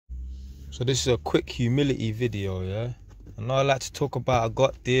So this is a quick humility video, yeah? I know I like to talk about I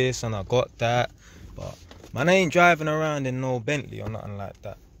got this and I got that, but man, I ain't driving around in no Bentley or nothing like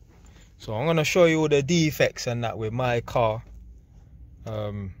that. So I'm gonna show you all the defects and that with my car.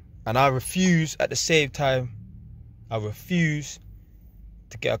 And I refuse, at the same time, I refuse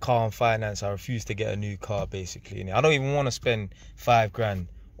to get a car on finance. I refuse to get a new car, basically. I don't even want to spend 5 grand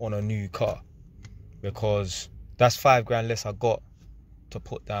on a new car, because that's 5 grand less I got to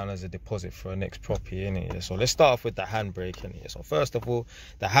put down as a deposit for a next property, innit? So let's start off with the handbrake, innit? So first of all,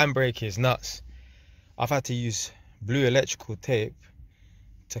 the handbrake is nuts. I've had to use blue electrical tape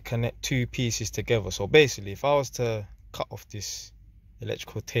to connect 2 pieces together. So basically, if I was to cut off this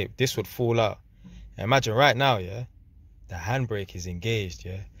electrical tape, this would fall out. And imagine right now, yeah, the handbrake is engaged,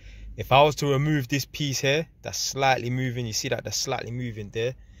 yeah. If I was to remove this piece here that's slightly moving, you see that that's slightly moving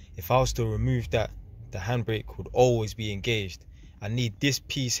there, if I was to remove that, the handbrake would always be engaged. I need this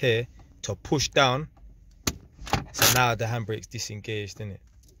piece here to push down, so now the handbrake's disengaged, innit?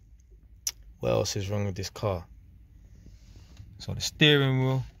 What else is wrong with this car? So the steering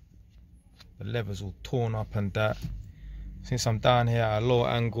wheel, the lever's all torn up and that. Since I'm down here at a low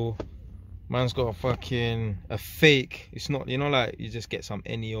angle, man's got a fake, it's not, you know, like you just get some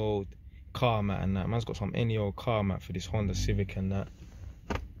any old car mat and that. Man's got some any old car mat for this Honda Civic and that.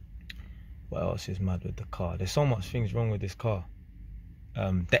 What else is mad with the car? There's so much things wrong with this car.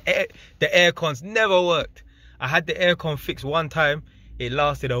 The aircon's never worked. I had the aircon fixed one time, it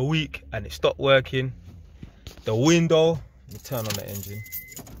lasted a week and it stopped working. The window, let me turn on the engine.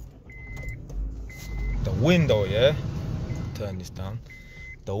 The window, yeah, turn this down.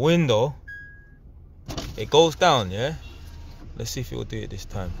 The window, it goes down, yeah. Let's see if it will do it this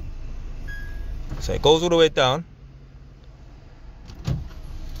time. So it goes all the way down.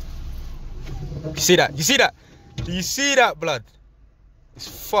 You see that? You see that? Do you see that, blood? It's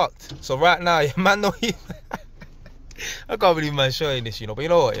fucked. So right now, yeah, man, no, I can't believe man showing this, you know. But you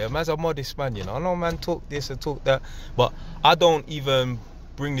know what, yeah, man's a modest man, you know. I know man talk this and talk that, but I don't even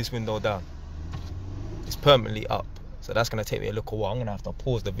bring this window down. It's permanently up. So that's gonna take me a little while. I'm gonna have to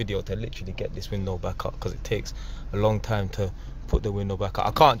pause the video to literally get this window back up, because it takes a long time to put the window back up.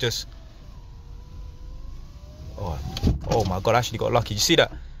 I can't just, oh my god, I actually got lucky. You see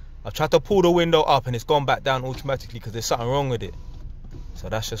that? I've tried to pull the window up and it's gone back down automatically because there's something wrong with it. So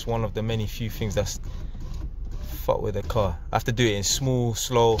that's just one of the many few things that's fucked with the car. I have to do it in small,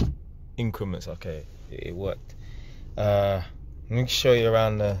 slow increments. Okay, it worked. Let me show you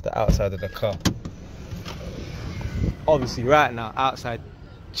around the outside of the car. Obviously right now, outside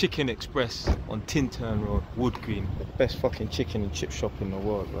Chicken Express on Tintern Road, Wood Green, the best fucking chicken and chip shop in the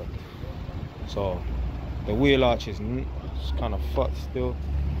world, right? So the wheel arch is kind of fucked still.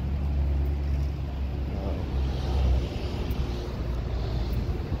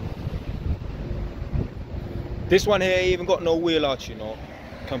 This one here ain't even got no wheel arch, you know.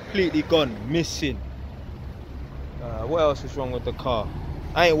 Completely gone, missing. What else is wrong with the car?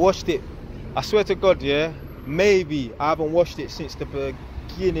 I ain't washed it. I swear to God, yeah, maybe I haven't washed it since the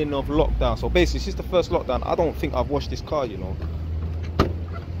beginning of lockdown. So basically, since the first lockdown, I don't think I've washed this car, you know.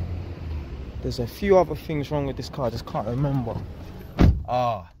 There's a few other things wrong with this car, I just can't remember.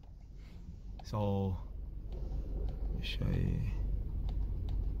 So let me show you.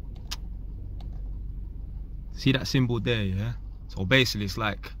 See that symbol there, yeah? So basically it's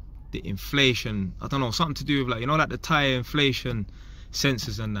like the inflation, I don't know, something to do with, like, you know, like the tyre inflation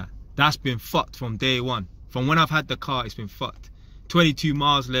sensors and that. That's been fucked from day one. From when I've had the car, it's been fucked. 22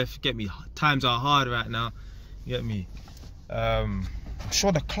 miles left, get me, times are hard right now, get me. I'm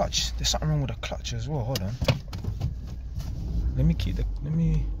sure the clutch, there's something wrong with the clutch as well, hold on. Let me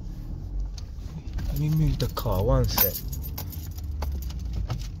move the car, one sec.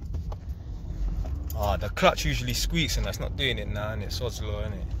 The clutch usually squeaks and that's not doing it now, and it's so slow,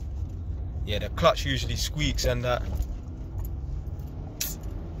 isn't it? Yeah, the clutch usually squeaks and that.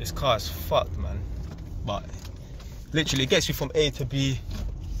 This car is fucked, man. But literally it gets you from A to B,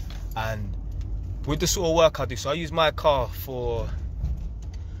 and with the sort of work I do, so I use my car for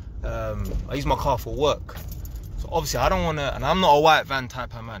work. So obviously I don't wanna, and I'm not a white van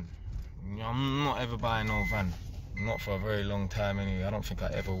type of man. You know, I'm not ever buying no van. Not for a very long time anyway. I don't think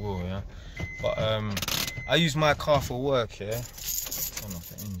I ever will, yeah. But I use my car for work, yeah. Turn off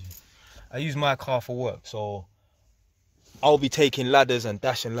the engine. I use my car for work, so I'll be taking ladders and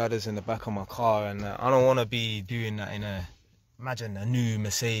dashing ladders in the back of my car, and I don't want to be doing that in imagine a new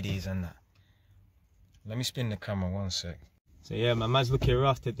Mercedes and that. Let me spin the camera one sec. So yeah, my man's looking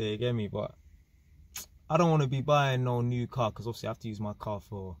rough today, you get me? But I don't want to be buying no new car, because obviously I have to use my car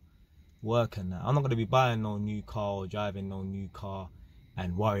for work and that. I'm not going to be buying no new car or driving no new car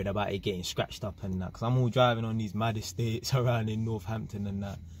and worried about it getting scratched up and that. Because I'm all driving on these mad estates around in Northampton and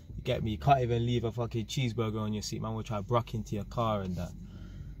that. You get me? You can't even leave a fucking cheeseburger on your seat. Man will try to bruck into your car and that.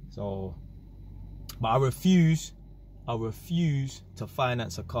 So, but I refuse to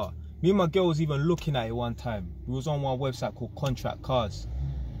finance a car. Me and my girl was even looking at it one time. We was on one website called Contract Cars.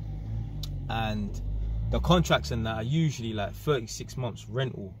 And the contracts and that are usually like 36 months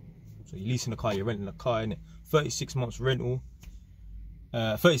rental. So you're leasing a car, you're renting a car, innit? 36 months rental.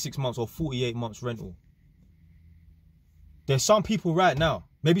 36 months or 48 months rental. There's some people right now,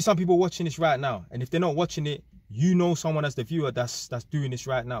 maybe some people watching this right now, and if they're not watching it, you know someone as the viewer that's doing this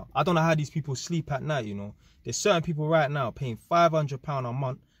right now. I don't know how these people sleep at night, you know. There's certain people right now paying £500 a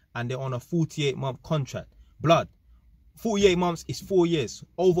month and they're on a 48-month contract. Blood, 48 months is 4 years.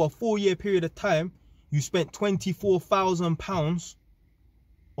 Over a 4-year period of time, you spent £24,000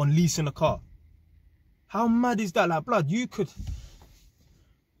 on leasing a car. How mad is that? Like, blood, you could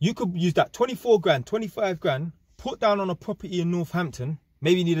use that 24 grand, 25 grand, put down on a property in Northampton.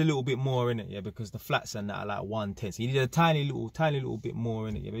 Maybe you need a little bit more in it, yeah, because the flats and that are like 110. So you need a tiny little bit more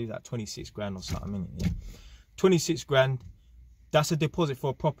in it, yeah, maybe like 26 grand or something in it, yeah. 26 grand, that's a deposit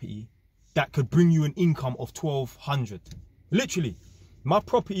for a property that could bring you an income of 1,200. Literally, my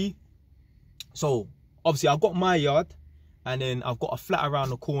property, so obviously I've got my yard, and then I've got a flat around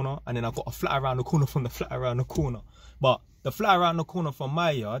the corner, and then I've got a flat around the corner from the flat around the corner. But the flat around the corner from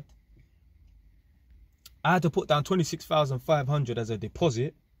my yard, I had to put down 26,500 as a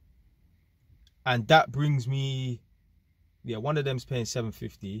deposit, and that brings me, yeah, one of them's paying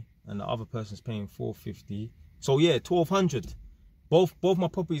 750 and the other person's paying 450. So yeah, 1,200. Both my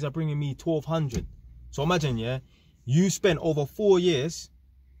properties are bringing me 1,200. So imagine, yeah, you spent over 4 years,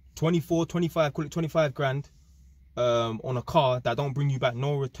 24, 25, call it 25 grand on a car that don't bring you back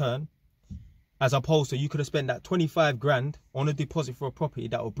no return. As opposed to you could have spent that 25 grand on a deposit for a property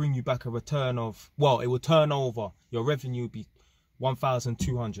that will bring you back a return of, well, it will turn over. Your revenue would be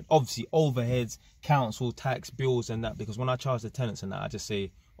 1,200. Obviously, overheads, council tax, bills and that. Because when I charge the tenants and that, I just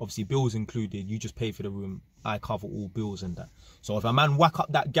say, obviously, bills included. You just pay for the room. I cover all bills and that. So if a man whack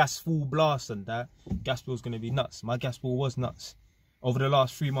up that gas full blast and that, gas bill's going to be nuts. My gas bill was nuts. Over the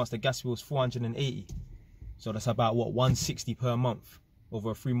last 3 months, the gas bill was 480. So that's about, what, 160 per month over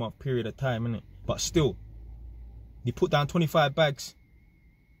a 3-month period of time, innit? But still, you put down 25 bags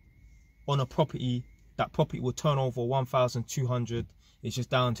on a property, that property will turn over 1,200. It's just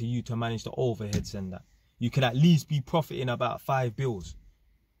down to you to manage the overheads and that. You could at least be profiting about 5 bills.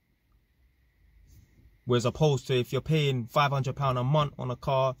 Whereas opposed to if you're paying £500 a month on a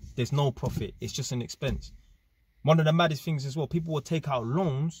car, there's no profit. It's just an expense. One of the maddest things as well, people will take out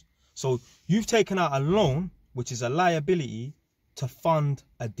loans. So you've taken out a loan, which is a liability, to fund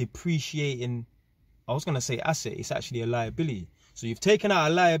a depreciating, I was going to say asset, it's actually a liability. So you've taken out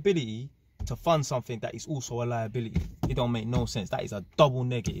a liability to fund something that is also a liability. It don't make no sense. That is a double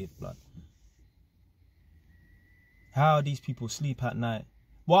negative, blood. How these people sleep at night?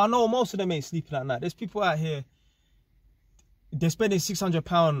 Well, I know most of them ain't sleeping at night. There's people out here, they're spending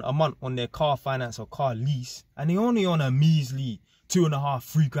 £600 a month on their car finance or car lease, and they only on a measly 2.5,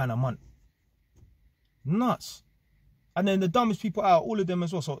 3 grand a month. Nuts. And then the dumbest people out, all of them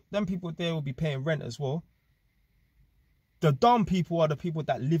as well. So them people there will be paying rent as well. The dumb people are the people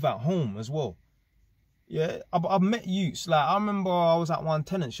that live at home as well. Yeah, I've met youths. Like, I remember I was at one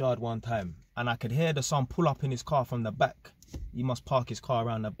tenant's yard one time, and I could hear the son pull up in his car from the back. He must park his car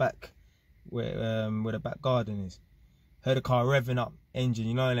around the back, where the back garden is. Heard the car revving up, engine,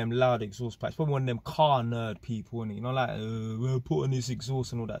 you know, them loud exhaust pipes. Probably one of them car nerd people, innit? You know, like, we're putting this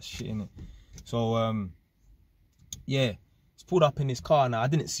exhaust and all that shit in it. So, yeah, he's pulled up in his car now. I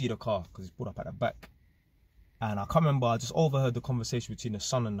didn't see the car because he's pulled up at the back. And I can't remember, I just overheard the conversation between the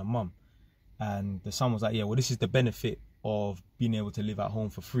son and the mum. And the son was like, yeah, well, this is the benefit of being able to live at home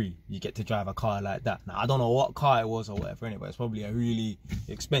for free. You get to drive a car like that. Now, I don't know what car it was or whatever, anyway, but it's probably a really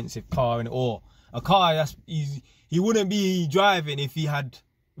expensive car, or a car that's easy. He wouldn't be driving if he had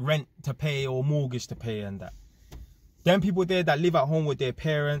rent to pay or mortgage to pay and that. Them people there that live at home with their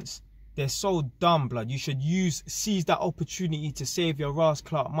parents, they're so dumb, blood. You should seize that opportunity to save your Ras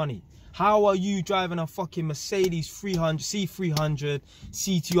Clark money. How are you driving a fucking Mercedes 300, C300,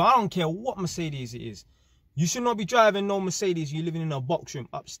 C2? I don't care what Mercedes it is. You should not be driving no Mercedes. You're living in a box room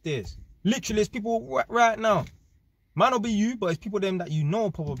upstairs. Literally, there's people right now. Might not be you, but it's people them that you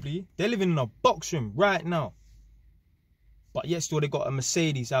know probably. They're living in a box room right now. But yet still they got a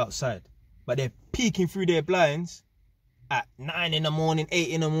Mercedes outside. But they're peeking through their blinds at 9 in the morning, 8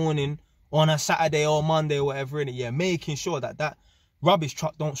 in the morning on a Saturday or Monday or whatever, innit? Yeah, making sure that rubbish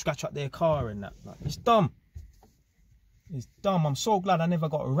truck don't scratch up their car and that. Like, it's dumb. It's dumb. I'm so glad I never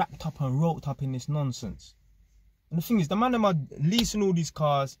got wrapped up and roped up in this nonsense. And the thing is, the man them are leasing all these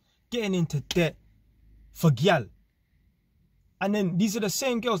cars, getting into debt for gyal. And then these are the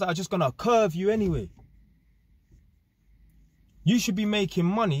same girls that are just gonna curve you anyway. You should be making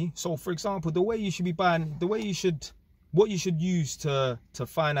money. So for example, the way you should be buying, what you should use to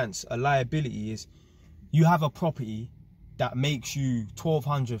finance a liability is, you have a property that makes you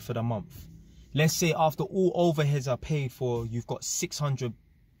 1,200 for the month. Let's say after all overheads are paid for, you've got £600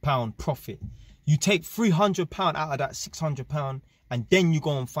 profit. You take £300 out of that £600 and then you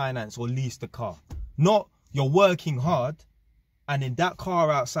go and finance or lease the car. Not you're working hard and then that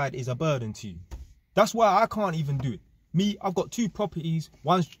car outside is a burden to you. That's why I can't even do it. Me, I've got 2 properties.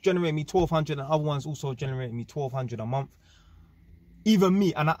 One's generating me 1,200 and the other one's also generating me 1,200 a month. Even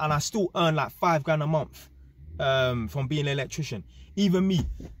me, and I still earn like 5 grand a month from being an electrician. Even me,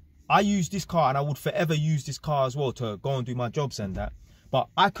 I use this car and I would forever use this car as well to go and do my jobs and that. But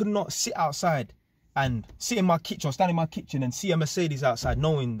I could not sit outside and sit in my kitchen or stand in my kitchen and see a Mercedes outside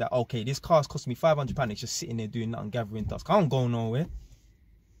knowing that, okay, this car's cost me £500. It's just sitting there doing nothing, gathering dust. I don't go nowhere.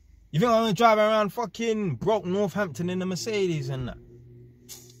 You think I'm gonna drive around fucking broke Northampton in a Mercedes and that?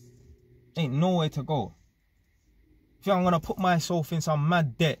 Ain't nowhere to go. You think I'm gonna put myself in some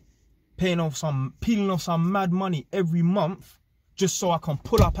mad debt, peeling off some mad money every month just so I can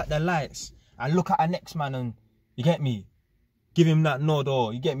pull up at the lights and look at the next man and, you get me, give him that nod,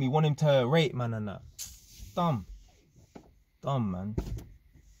 or you get me, want him to rate man and that? Dumb. Dumb, man.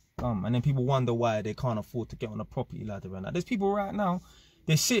 Dumb. And then people wonder why they can't afford to get on a property ladder and that. There's people right now,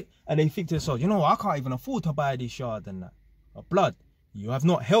 they sit and they think to themselves, you know, I can't even afford to buy this yard and that. But blood, you have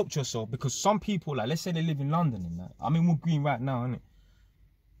not helped yourself, because some people, like, let's say they live in London and that. I'm in Wood Green right now, innit?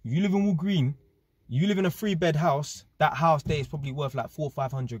 If you live in Wood Green, you live in a 3-bed house, that house there is probably worth like 400 or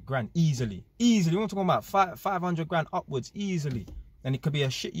 500 grand easily. Easily. We're talking about 500 grand upwards easily. And it could be a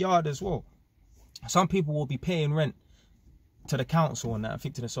shit yard as well. Some people will be paying rent to the council and that and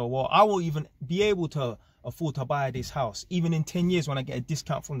think to themselves, well, I will even be able to afford to buy this house even in 10 years when I get a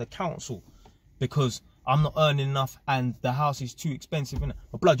discount from the council, because I'm not earning enough and the house is too expensive.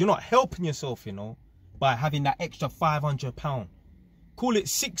 But blood, you're not helping yourself, you know, by having that extra £500. Call it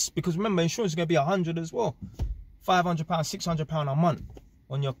 6, because remember, insurance is going to be 100 as well. £500, £600 a month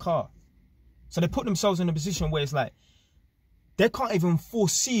on your car. So they put themselves in a position where it's like, they can't even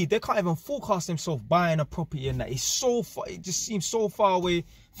foresee, they can't even forecast themselves buying a property, and that it's so far, it just seems so far away.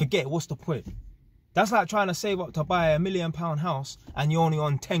 Forget, what's the point? That's like trying to save up to buy a £1 million house and you're only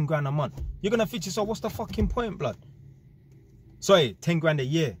on 10 grand a month. You're going to think to yourself, what's the fucking point, blood? Sorry, 10 grand a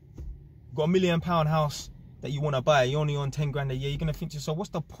year. You've got a £1 million house that you want to buy, you're only on 10 grand a year. You're going to think to yourself, what's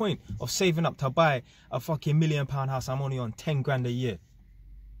the point of saving up to buy a fucking £1 million house? I'm only on 10 grand a year.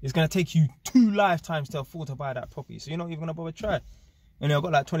 It's going to take you 2 lifetimes to afford to buy that property. So you're not even going to bother try. And I've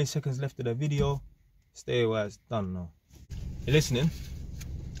got like 20 seconds left of the video. Stay where it's done now. You're listening?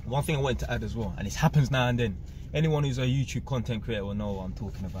 One thing I wanted to add as well, and this happens now and then. Anyone who's a YouTube content creator will know what I'm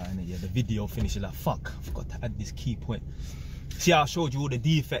talking about, innit? Yeah, the video finishes like, fuck, I forgot to add this key point. See how I showed you all the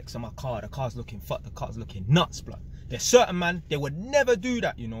defects on my car? The car's looking fucked, the car's looking nuts, blood. There's certain man, they would never do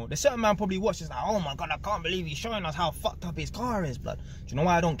that, you know. There's certain man probably watches like, oh my God, I can't believe he's showing us how fucked up his car is, blood. Do you know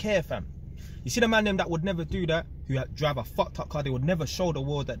why I don't care, fam? You see the man them that would never do that, who drive a fucked up car, they would never show the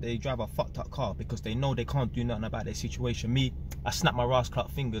world that they drive a fucked up car, because they know they can't do nothing about their situation. Me, I snap my rascal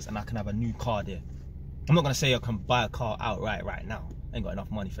fingers and I can have a new car there. I'm not going to say I can buy a car outright right now. I ain't got enough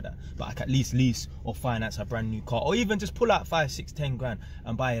money for that. But I can at least lease or finance a brand new car, or even just pull out 5, 6, 10 grand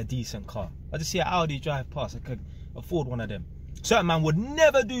and buy a decent car. I just see an Audi drive past, I could afford one of them. Certain man would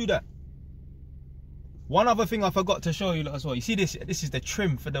never do that. One other thing I forgot to show you as well. You see this? This is the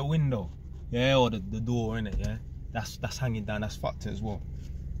trim for the window. Yeah, or the door, innit, yeah? That's hanging down, that's fucked as well.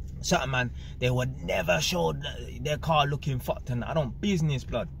 Certain man, they would never show their car looking fucked, and I don't business,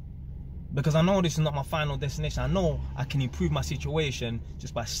 blood. Because I know this is not my final destination. I know I can improve my situation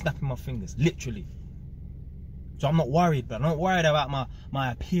just by snapping my fingers, literally. So I'm not worried, blood. I'm not worried about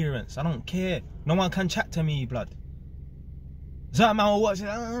my appearance. I don't care. No one can chat to me, blood. Certain man will watch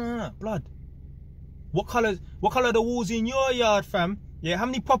it, blood. What colour are the walls in your yard, fam? Yeah, how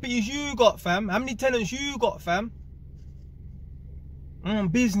many properties you got, fam? How many tenants you got, fam?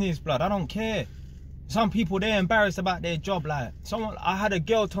 Business, blood, I don't care. Some people, they're embarrassed about their job. Like, I had a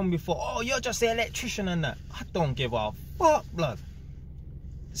girl tell me before, oh, you're just an electrician and that. I don't give a fuck, blood.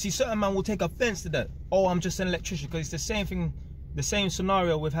 See, certain man will take offense to that. Oh, I'm just an electrician, because it's the same thing, the same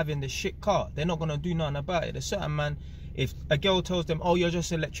scenario with having the shit car. They're not going to do nothing about it. A certain man, if a girl tells them, oh, you're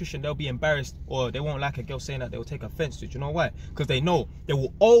just an electrician, they'll be embarrassed, or they won't like a girl saying that. They'll take offense to it. You know why? Because they know they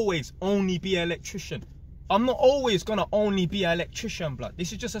will always only be an electrician I'm not always gonna only be an electrician, blood.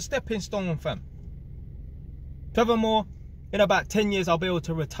 This is just a stepping stone, fam. Furthermore, in about 10 years, I'll be able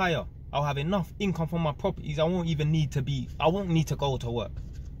to retire. I'll have enough income from my properties. I won't need to go to work.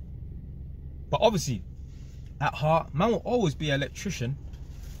 But obviously, at heart, man will always be an electrician.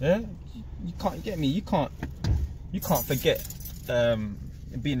 Yeah, you can't get me. You can't forget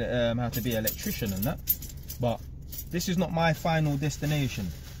being how to be an electrician and that. But this is not my final destination.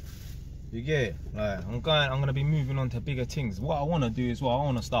 You get it? Like, I'm gonna be moving on to bigger things. What I wanna do is, I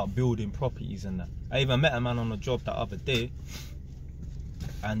wanna start building properties and that. I even met a man on a job the other day,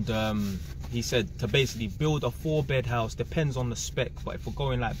 and he said to basically build a 4-bed house. Depends on the spec, but if we're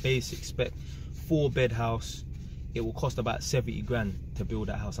going like basic spec, 4-bed house, it will cost about 70 grand to build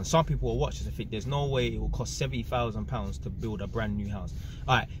that house. And some people will watch this and think there's no way it will cost £70,000 to build a brand new house.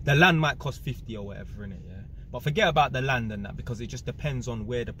 All right, the land might cost 50 or whatever in it, yeah. But forget about the land and that, because it just depends on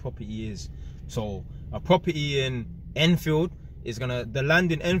where the property is. So a property in Enfield the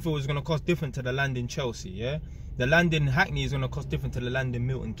land in Enfield is gonna cost different to the land in Chelsea, yeah. The land in Hackney is gonna cost different to the land in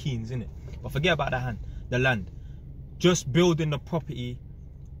Milton Keynes, innit? But forget about the land. Just building the property,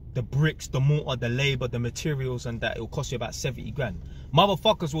 the bricks, the mortar, the labour, the materials, and that, it will cost you about 70 grand.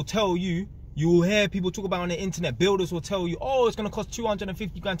 Motherfuckers will tell you, you will hear people talk about on the internet, builders will tell you, oh, it's gonna cost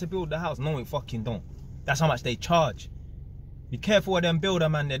 250 grand to build the house. No, it fucking don't. That's how much they charge. Be careful with them builder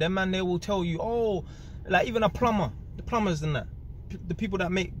man there. Them man, they will tell you, oh, like even a plumber, the plumbers and that, the people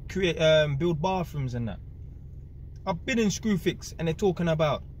that build bathrooms and that. I've been in Screwfix and they're talking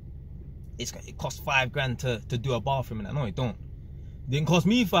about it costs 5 grand to do a bathroom and that. No, it don't. It didn't cost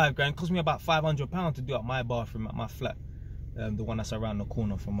me 5 grand. It cost me about £500 to do up my bathroom at my flat. The one that's around the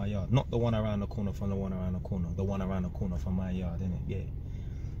corner from my yard. Not the one around the corner from the one around the corner. The one around the corner from my yard, innit? Yeah.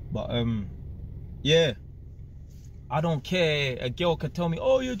 But yeah, I don't care. A girl could tell me,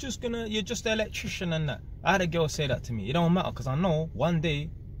 oh, you're just an electrician and that. I had a girl say that to me. It don't matter, because I know one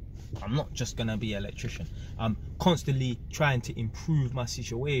day I'm not just gonna be an electrician. I'm constantly trying to improve my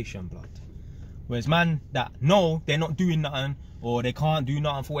situation, blood. Whereas man that know they're not doing nothing, or they can't do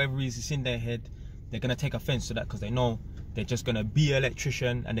nothing for whatever reason it's in their head, they're gonna take offense to that, because they know they're just gonna be an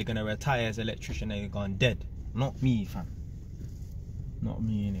electrician and they're gonna retire as an electrician and they're gone dead. Not me, fam. Not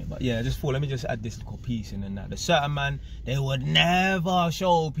me, innit? But yeah, let me just add this little piece in and that. The certain man, they would never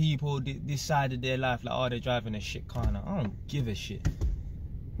show people this side of their life, like, oh, they're driving a shit car. I don't give a shit.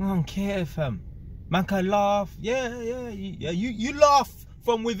 I don't care, fam. Man can laugh. Yeah. You laugh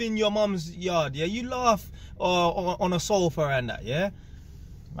from within your mum's yard, yeah? You laugh on a sofa and that, yeah?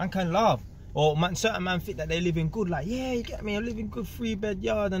 Man can laugh. Or certain man think that they living good, like, yeah, you get me, I'm living good 3-bed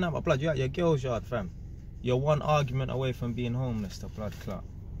yard and that. But blood, you're at your girl's yard, fam. You're one argument away from being homeless, the blood clot.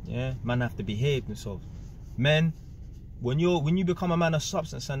 Yeah, man have to behave themselves. Men, when you become a man of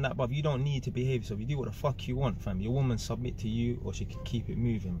substance and that, bruv, you don't need to behave yourself. You do what the fuck you want, fam. Your woman submit to you, or she can keep it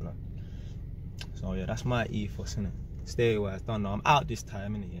moving, blood. So yeah, that's my ethos, innit? Stay where I don't know. I'm out this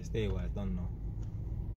time, innit? Yeah, stay where I don't know.